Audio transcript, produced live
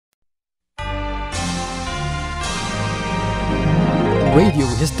Radio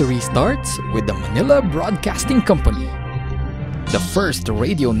history starts with the Manila Broadcasting Company, the first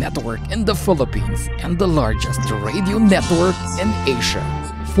radio network in the Philippines and the largest radio network in Asia.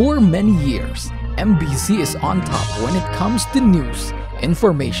 For many years, MBC is on top when it comes to news,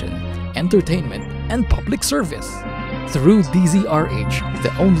 information, entertainment, and public service. Through DZRH,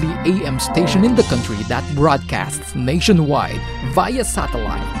 the only AM station in the country that broadcasts nationwide via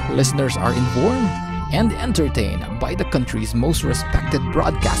satellite, listeners are informed and entertained by the country's most respected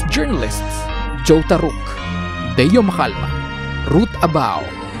broadcast journalists: Joe Taruk, Deo Macalma, Ruth Abao,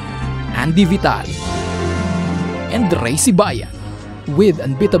 Andy Vital, and Ray Sibayan. With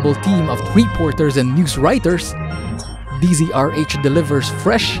an unbeatable team of reporters and news writers, DZRH delivers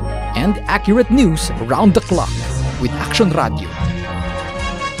fresh and accurate news round the clock with Action Radio.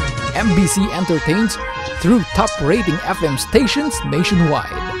 MBC entertains through top-rating FM stations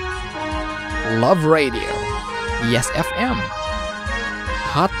nationwide: Love Radio, Yes FM,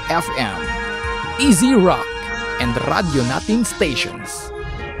 Hot FM, Easy Rock, and Radio Natin stations.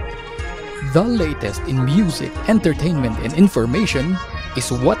 The latest in music, entertainment, and information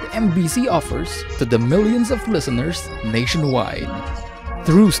is what MBC offers to the millions of listeners nationwide.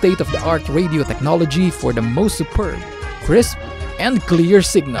 Through state-of-the-art radio technology for the most superb, crisp, and clear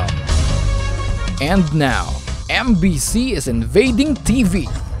signal. And now, MBC is invading TV.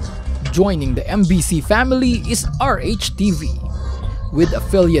 Joining the MBC family is RHTV. With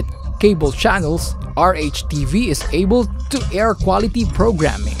affiliate cable channels, RHTV is able to air quality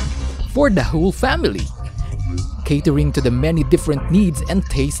programming for the whole family, catering to the many different needs and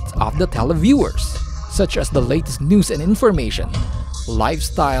tastes of the televiewers, such as the latest news and information,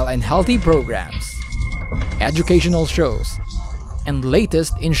 lifestyle and healthy programs, educational shows, and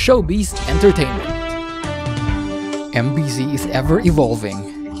latest in showbiz entertainment. MBC is ever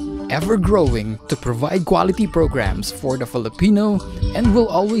evolving, ever growing to provide quality programs for the Filipino and will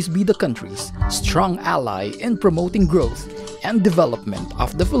always be the country's strong ally in promoting growth and development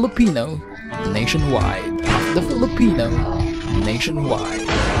of the Filipino nationwide.